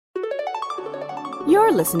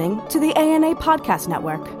You're listening to the ANA Podcast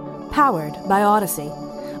Network, powered by Odyssey,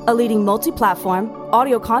 a leading multi-platform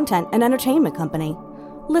audio content and entertainment company.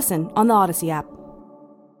 Listen on the Odyssey app.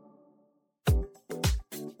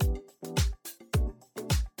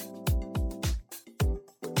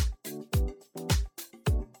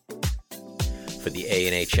 For the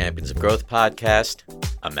ANA Champions of Growth podcast,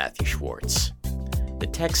 I'm Matthew Schwartz. The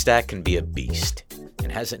tech stack can be a beast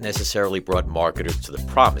and hasn't necessarily brought marketers to the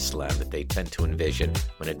promised land that they tend to envision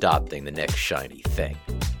when adopting the next shiny thing.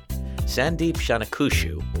 Sandeep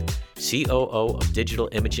Shanakushu, COO of digital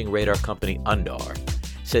imaging radar company Undar,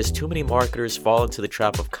 says too many marketers fall into the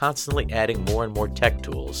trap of constantly adding more and more tech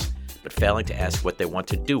tools, but failing to ask what they want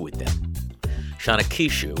to do with them.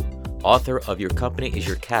 Shanakushu, author of Your Company is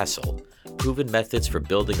Your Castle, Proven Methods for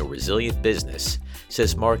Building a Resilient Business,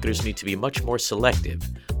 says marketers need to be much more selective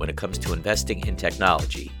when it comes to investing in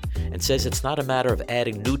technology, and says it's not a matter of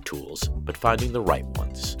adding new tools, but finding the right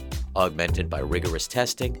ones, augmented by rigorous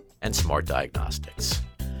testing and smart diagnostics.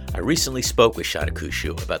 I recently spoke with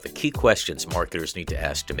Shanakushu about the key questions marketers need to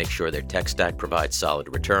ask to make sure their tech stack provides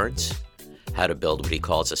solid returns, how to build what he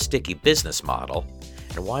calls a sticky business model,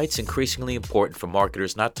 and why it's increasingly important for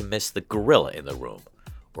marketers not to miss the gorilla in the room,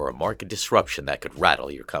 or a market disruption that could rattle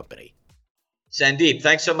your company. Sandeep,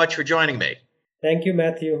 thanks so much for joining me. Thank you,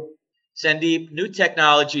 Matthew. Sandeep, new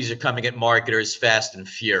technologies are coming at marketers fast and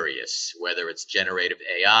furious, whether it's generative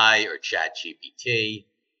AI or ChatGPT.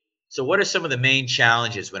 So what are some of the main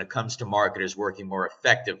challenges when it comes to marketers working more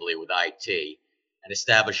effectively with IT and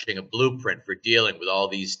establishing a blueprint for dealing with all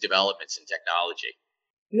these developments in technology?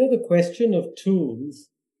 The question of tools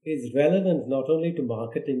is relevant not only to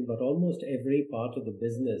marketing, but almost every part of the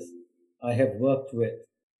business I have worked with.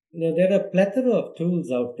 There are a plethora of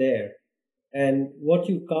tools out there, and what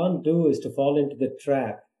you can't do is to fall into the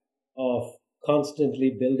trap of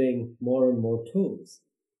constantly building more and more tools.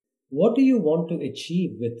 What do you want to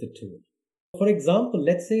achieve with the tool? For example,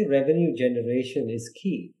 let's say revenue generation is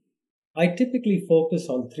key. I typically focus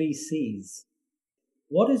on 3 C's.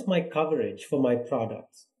 What is my coverage for my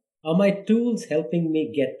products? Are my tools helping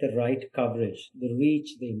me get the right coverage, the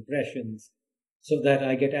reach, the impressions, so that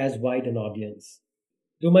I get as wide an audience?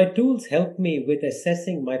 Do my tools help me with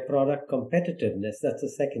assessing my product competitiveness? That's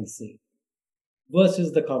the second C.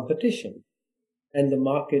 Versus the competition and the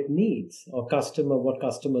market needs or what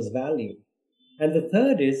customers value. And the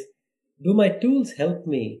third is, do my tools help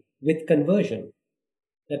me with conversion?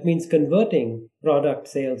 That means converting product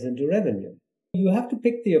sales into revenue. You have to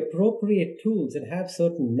pick the appropriate tools and have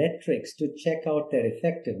certain metrics to check out their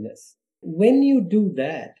effectiveness. When you do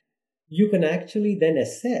that, you can actually then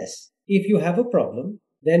assess if you have a problem.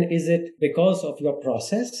 Then is it because of your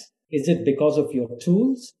process? Is it because of your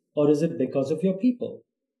tools? Or is it because of your people?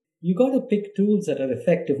 You got to pick tools that are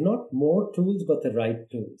effective, not more tools, but the right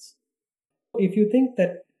tools. If you think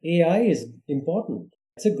that AI is important,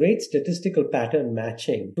 it's a great statistical pattern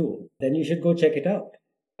matching tool, then you should go check it out.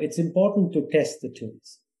 It's important to test the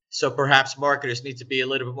tools. So perhaps marketers need to be a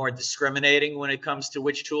little bit more discriminating when it comes to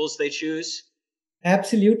which tools they choose?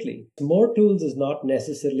 Absolutely. More tools is not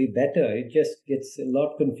necessarily better. It just gets a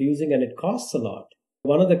lot confusing and it costs a lot.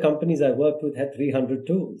 One of the companies I worked with had 300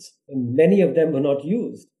 tools, and many of them were not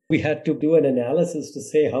used. We had to do an analysis to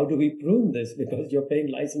say, how do we prune this? Because you're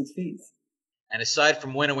paying license fees. And aside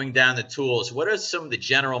from winnowing down the tools, what are some of the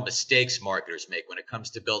general mistakes marketers make when it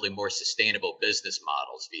comes to building more sustainable business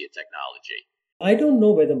models via technology? I don't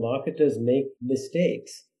know whether marketers make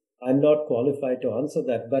mistakes. I'm not qualified to answer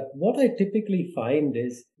that. But what I typically find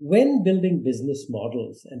is when building business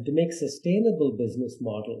models and to make sustainable business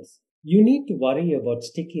models, you need to worry about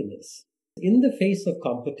stickiness. In the face of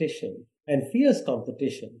competition and fierce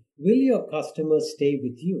competition, will your customers stay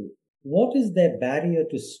with you? What is their barrier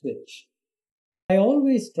to switch? I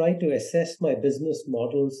always try to assess my business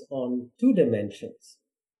models on 2 dimensions.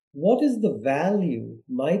 What is the value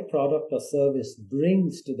my product or service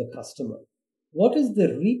brings to the customer? What is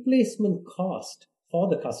the replacement cost for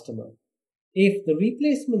the customer? If the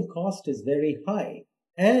replacement cost is very high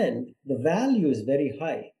and the value is very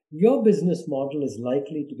high, your business model is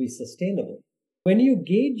likely to be sustainable. When you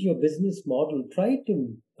gauge your business model, try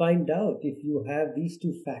to find out if you have these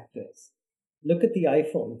 2 factors. Look at the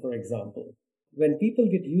iPhone, for example. When people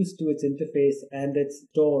get used to its interface and its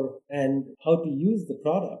store and how to use the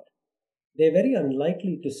product, they're very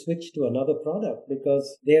unlikely to switch to another product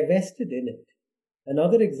because they are vested in it.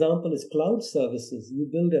 Another example is cloud services. You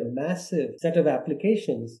build a massive set of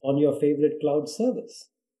applications on your favorite cloud service.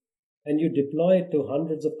 and you deploy it to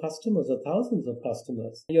hundreds of customers or thousands of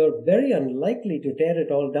customers, you're very unlikely to tear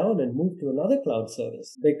it all down and move to another cloud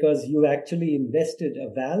service because you actually invested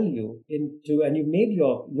a value into and you made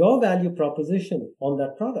your value proposition on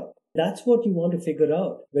that product. That's what you want to figure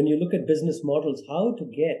out when you look at business models, how to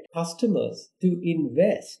get customers to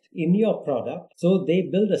invest in your product so they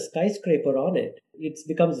build a skyscraper on it. It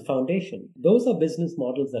becomes a foundation. Those are business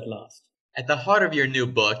models that last. At the heart of your new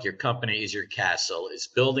book, Your Company is Your Castle, is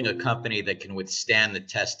building a company that can withstand the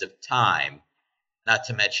test of time, not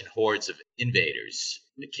to mention hordes of invaders,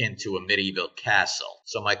 akin to a medieval castle.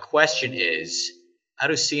 So my question is, how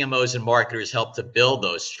do CMOs and marketers help to build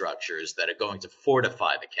those structures that are going to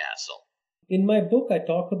fortify the castle? In my book, I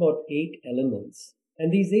talk about 8 elements.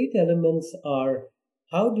 And these 8 elements are,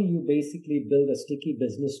 how do you basically build a sticky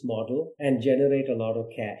business model and generate a lot of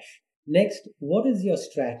cash? Next, what is your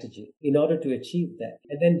strategy in order to achieve that?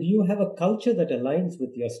 And then do you have a culture that aligns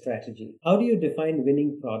with your strategy? How do you define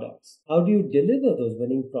winning products? How do you deliver those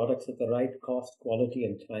winning products at the right cost, quality,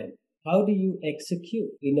 and time? How do you execute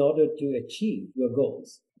in order to achieve your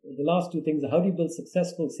goals? The last 2 things are, how do you build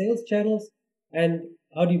successful sales channels? And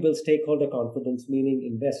how do you build stakeholder confidence, meaning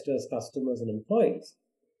investors, customers, and employees?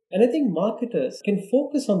 And I think marketers can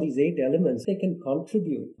focus on these 8 elements. They can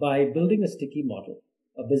contribute by building a sticky model,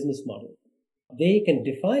 a business model. They can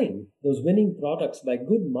define those winning products by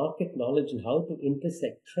good market knowledge and how to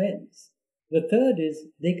intersect trends. The third is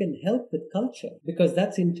they can help with culture because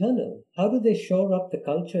that's internal. How do they shore up the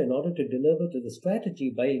culture in order to deliver to the strategy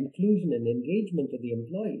by inclusion and engagement of the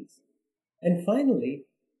employees? And finally,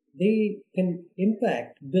 they can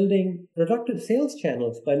impact building productive sales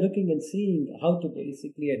channels by looking and seeing how to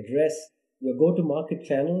basically address your go-to-market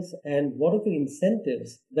channels and what are the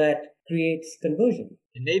incentives that creates conversion.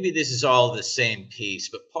 And maybe this is all the same piece,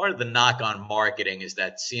 but part of the knock on marketing is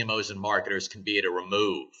that CMOs and marketers can be at a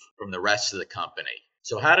remove from the rest of the company.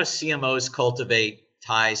 So how do CMOs cultivate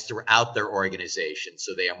ties throughout their organization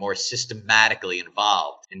so they are more systematically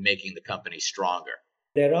involved in making the company stronger?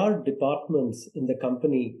 There are departments in the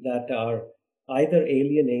company that are either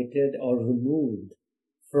alienated or removed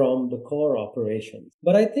from the core operations.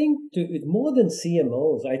 But I think with more than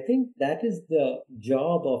CMOs, I think that is the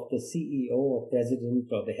job of the CEO or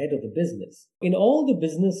president or the head of the business. In all the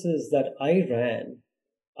businesses that I ran,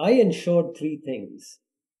 I ensured 3 things.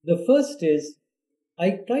 The first is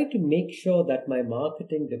I tried to make sure that my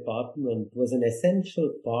marketing department was an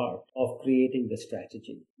essential part of creating the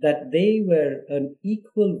strategy, that they were an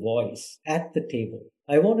equal voice at the table.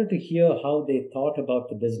 I wanted to hear how they thought about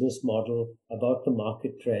the business model, about the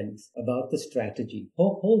market trends, about the strategy,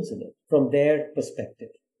 poke holes in it from their perspective.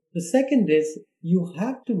 The second is you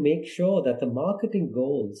have to make sure that the marketing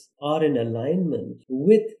goals are in alignment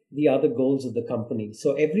with the other goals of the company.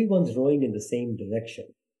 So everyone's rowing in the same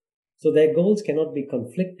direction. So their goals cannot be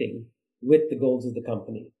conflicting with the goals of the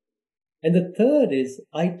company. And the third is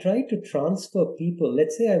I try to transfer people.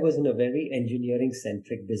 Let's say I was in a very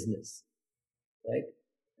engineering-centric business, right?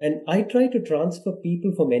 And I try to transfer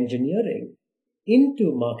people from engineering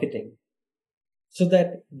into marketing so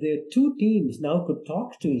that the 2 teams now could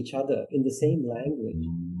talk to each other in the same language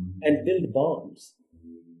and build bonds.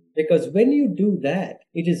 Because when you do that,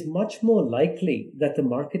 it is much more likely that the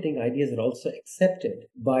marketing ideas are also accepted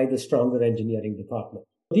by the stronger engineering department.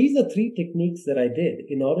 These are 3 techniques that I did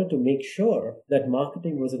in order to make sure that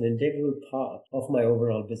marketing was an integral part of my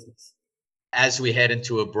overall business. As we head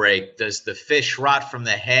into a break, does the fish rot from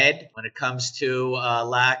the head when it comes to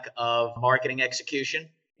lack of marketing execution?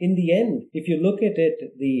 In the end, if you look at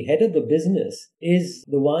it, the head of the business is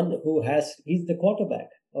the one he's the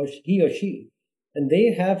quarterback, or he or she. And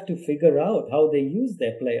they have to figure out how they use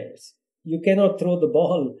their players. You cannot throw the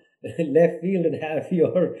ball left field and have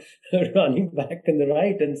your running back on the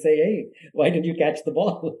right and say, hey, why didn't you catch the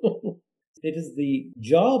ball? It is the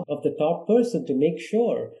job of the top person to make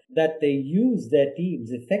sure that they use their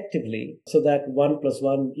teams effectively so that 1 +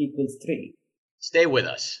 1 = 3. Stay with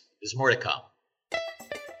us. There's more to come.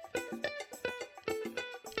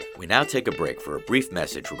 We now take a break for a brief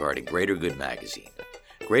message regarding Greater Good magazine.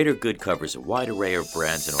 Greater Good covers a wide array of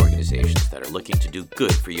brands and organizations that are looking to do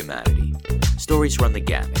good for humanity. Stories run the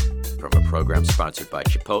gamut, from a program sponsored by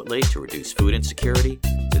Chipotle to reduce food insecurity,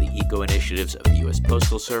 to the eco-initiatives of the U.S.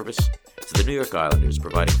 Postal Service, to the New York Islanders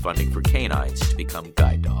providing funding for canines to become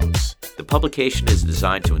guide dogs. The publication is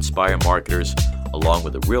designed to inspire marketers along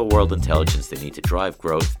with the real-world intelligence they need to drive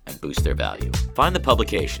growth and boost their value. Find the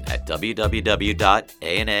publication at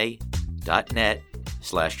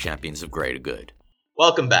www.ana.net/champions of greater good.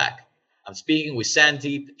 Welcome back. I'm speaking with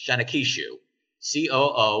Sandeep Shanakishu,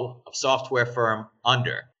 COO of software firm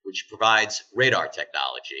Under, which provides radar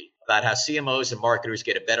technology, about how CMOs and marketers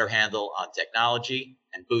get a better handle on technology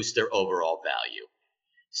and boost their overall value.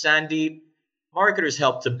 Sandeep, marketers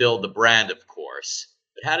help to build the brand, of course,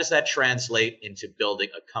 but how does that translate into building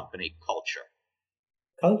a company culture?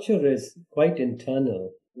 Culture is quite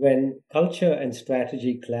internal. When culture and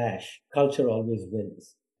strategy clash, culture always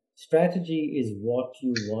wins. Strategy is what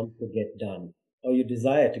you want to get done or you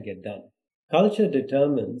desire to get done. Culture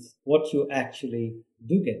determines what you actually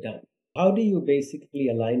do get done. How do you basically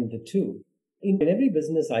align the two? In every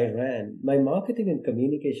business I ran, my marketing and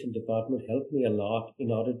communication department helped me a lot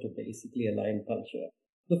in order to basically align culture.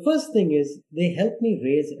 The first thing is they help me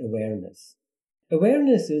raise awareness.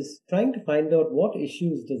 Awareness is trying to find out what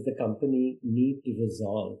issues does the company need to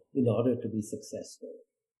resolve in order to be successful.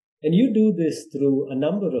 And you do this through a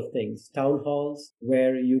number of things. Town halls,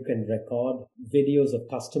 where you can record videos of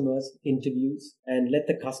customers, interviews, and let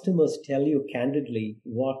the customers tell you candidly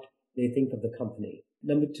what they think of the company.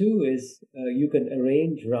 Number two is you can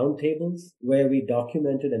arrange roundtables where we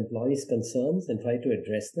documented employees' concerns and try to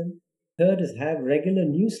address them. Third is have regular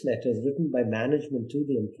newsletters written by management to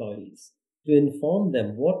the employees to inform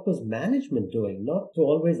them what was management doing, not to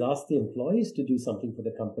always ask the employees to do something for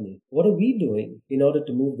the company. What are we doing in order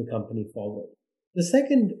to move the company forward? The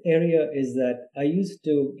second area is that I used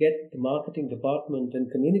to get the marketing department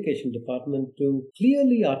and communication department to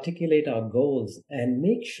clearly articulate our goals and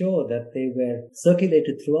make sure that they were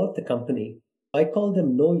circulated throughout the company. I call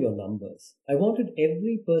them know your numbers. I wanted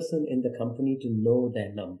every person in the company to know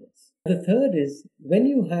their numbers. The third is when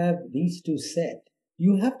you have these two set,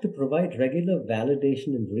 you have to provide regular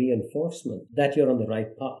validation and reinforcement that you're on the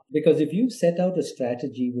right path. Because if you set out a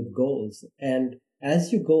strategy with goals and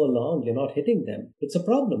as you go along, you're not hitting them, it's a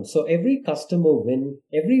problem. So every customer win,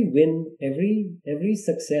 every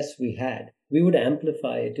success we had, we would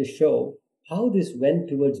amplify to show how this went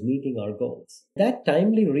towards meeting our goals. That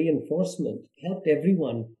timely reinforcement helped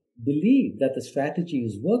everyone believe that the strategy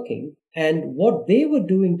is working and what they were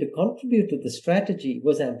doing to contribute to the strategy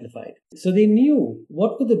was amplified. So they knew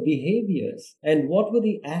what were the behaviors and what were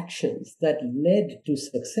the actions that led to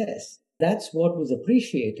success. That's what was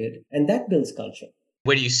appreciated, and that builds culture.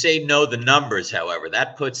 When you say know the numbers, however,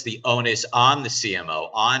 that puts the onus on the CMO,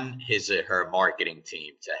 on his or her marketing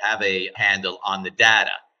team to have a handle on the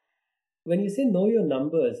data. When you say know your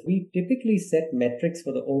numbers, we typically set metrics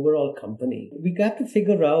for the overall company. We got to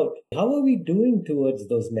figure out how are we doing towards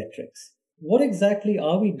those metrics? What exactly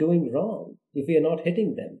are we doing wrong if we are not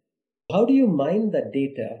hitting them? How do you mine that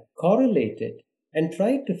data, correlate it, and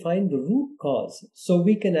try to find the root cause so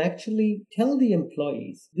we can actually tell the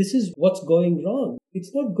employees, this is what's going wrong.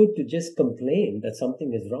 It's not good to just complain that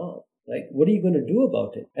something is wrong. Like, what are you going to do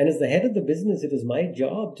about it? And as the head of the business, it was my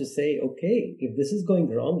job to say, okay, if this is going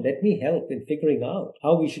wrong, let me help in figuring out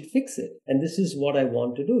how we should fix it. And this is what I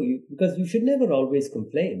want to do. Because you should never always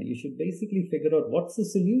complain. You should basically figure out what's the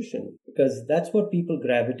solution, because that's what people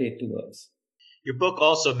gravitate towards. Your book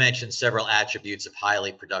also mentions several attributes of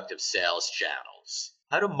highly productive sales channels.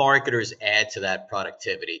 How do marketers add to that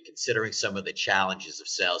productivity, considering some of the challenges of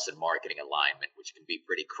sales and marketing alignment, which can be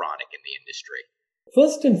pretty chronic in the industry?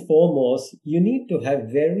 First and foremost, you need to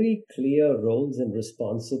have very clear roles and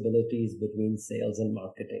responsibilities between sales and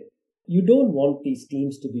marketing. You don't want these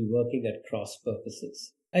teams to be working at cross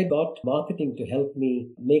purposes. I got marketing to help me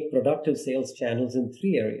make productive sales channels in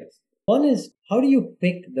 3 areas. One is how do you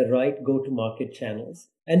pick the right go-to-market channels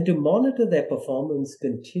and to monitor their performance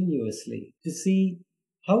continuously to see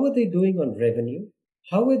how are they doing on revenue,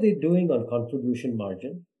 how are they doing on contribution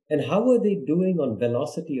margin, and how are they doing on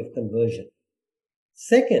velocity of conversion.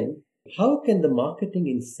 Second, how can the marketing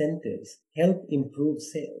incentives help improve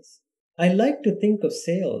sales? I like to think of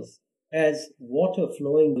sales as water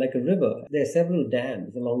flowing like a river. There are several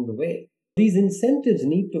dams along the way. These incentives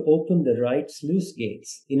need to open the right sluice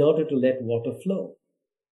gates in order to let water flow.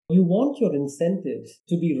 You want your incentives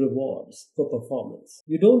to be rewards for performance.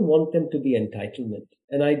 You don't want them to be entitlement.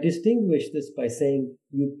 And I distinguish this by saying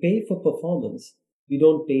you pay for performance, you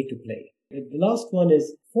don't pay to play. The last one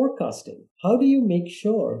is forecasting. How do you make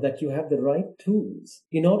sure that you have the right tools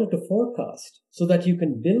in order to forecast so that you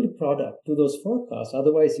can build product to those forecasts?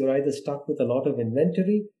 Otherwise, you're either stuck with a lot of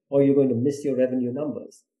inventory or you're going to miss your revenue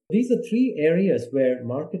numbers. These are 3 areas where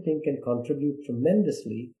marketing can contribute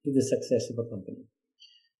tremendously to the success of a company.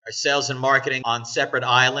 Are sales and marketing on separate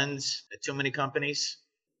islands at too many companies?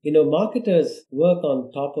 Marketers work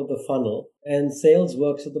on top of the funnel and sales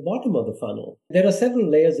works at the bottom of the funnel. There are several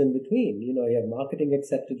layers in between. You have marketing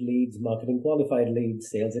accepted leads, marketing qualified leads,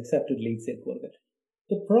 sales accepted leads, sales qualified.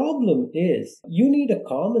 The problem is you need a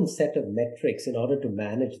common set of metrics in order to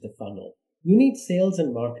manage the funnel. You need sales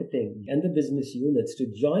and marketing and the business units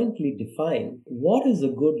to jointly define what is a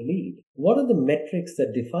good lead. What are the metrics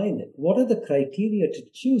that define it? What are the criteria to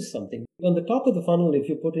choose something? On the top of the funnel, if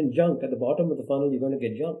you put in junk, at the bottom of the funnel, you're going to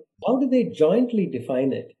get junk. How do they jointly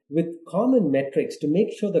define it with common metrics to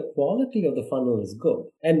make sure the quality of the funnel is good?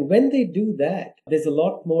 And when they do that, there's a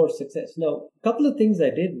lot more success. Now, a couple of things I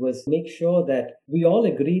did was make sure that we all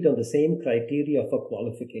agreed on the same criteria for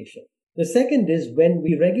qualification. The second is when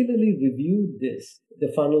we regularly reviewed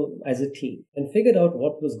the funnel as a team and figured out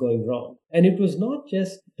what was going wrong. And it was not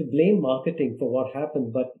just to blame marketing for what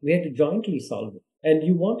happened, but we had to jointly solve it. And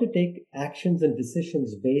you want to take actions and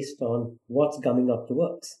decisions based on what's coming up the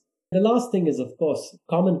works. The last thing is, of course,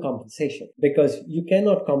 common compensation, because you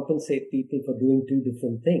cannot compensate people for doing two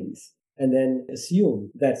different things and then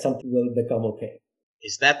assume that something will become okay.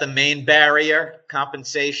 Is that the main barrier,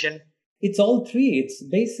 compensation? It's all three. It's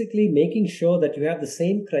basically making sure that you have the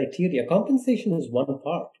same criteria. Compensation is one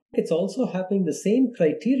part. It's also having the same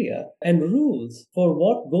criteria and rules for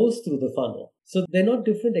what goes through the funnel. So they're not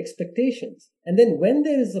different expectations. And then when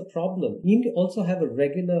there is a problem, you need to also have a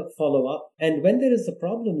regular follow-up. And when there is a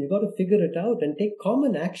problem, you got to figure it out and take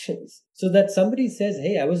common actions so that somebody says,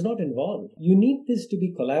 hey, I was not involved. You need this to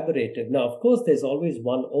be collaborative. Now, of course, there's always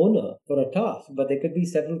one owner for a task, but there could be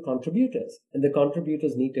several contributors, and the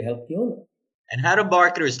contributors need to help the owner. And how do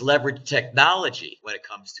marketers leverage technology when it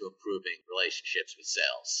comes to improving relationships with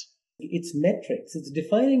sales? It's metrics. It's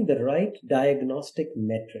defining the right diagnostic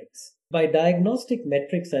metrics. By diagnostic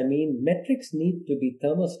metrics, I mean metrics need to be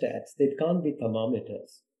thermostats. They can't be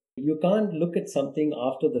thermometers. You can't look at something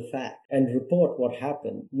after the fact and report what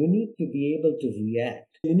happened. You need to be able to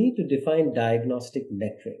react. You need to define diagnostic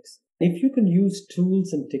metrics. If you can use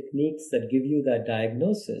tools and techniques that give you that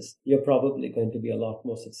diagnosis, you're probably going to be a lot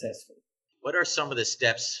more successful. What are some of the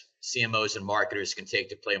steps CMOs and marketers can take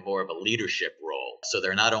to play more of a leadership role so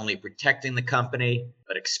they're not only protecting the company,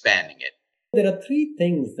 but expanding it? There are three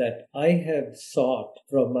things that I have sought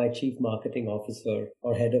from my chief marketing officer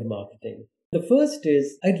or head of marketing. The first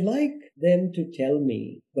is I'd like them to tell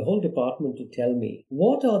me, the whole department to tell me,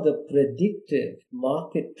 what are the predictive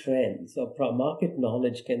market trends or market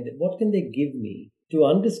knowledge, what can they give me to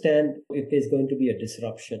understand if there's going to be a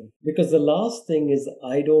disruption? Because the last thing is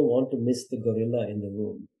I don't want to miss the gorilla in the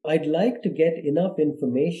room. I'd like to get enough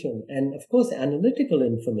information and, of course, analytical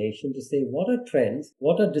information to say what are trends,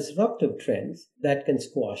 what are disruptive trends that can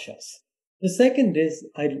squash us. The second is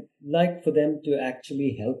I'd like for them to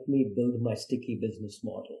actually help me build my sticky business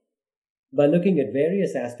model by looking at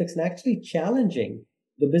various aspects and actually challenging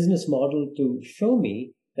the business model to show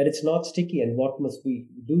me that it's not sticky and what must we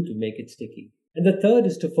do to make it sticky. And the third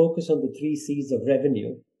is to focus on the 3 C's of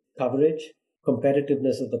revenue: coverage,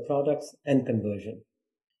 competitiveness of the products, and conversion.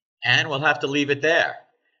 And we'll have to leave it there.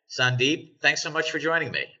 Sandeep, thanks so much for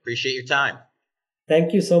joining me. Appreciate your time.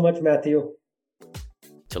 Thank you so much, Matthew.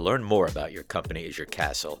 To learn more about Your Company is Your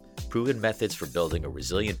Castle, proven methods for building a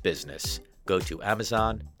resilient business, go to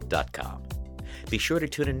Amazon.com. Be sure to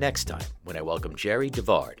tune in next time when I welcome Jerry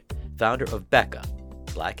Devard, founder of Becca,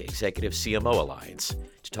 Black Executive CMO Alliance,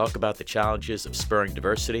 to talk about the challenges of spurring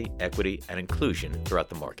diversity, equity, and inclusion throughout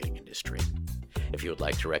the marketing industry. If you would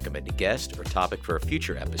like to recommend a guest or topic for a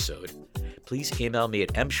future episode, please email me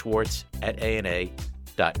at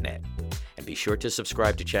mschwartz@ana.net. And be sure to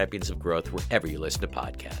subscribe to Champions of Growth wherever you listen to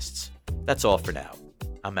podcasts. That's all for now.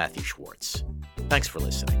 I'm Matthew Schwartz. Thanks for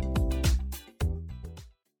listening.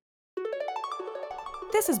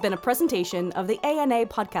 This has been a presentation of the ANA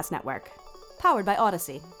Podcast Network, powered by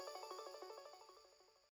Odyssey.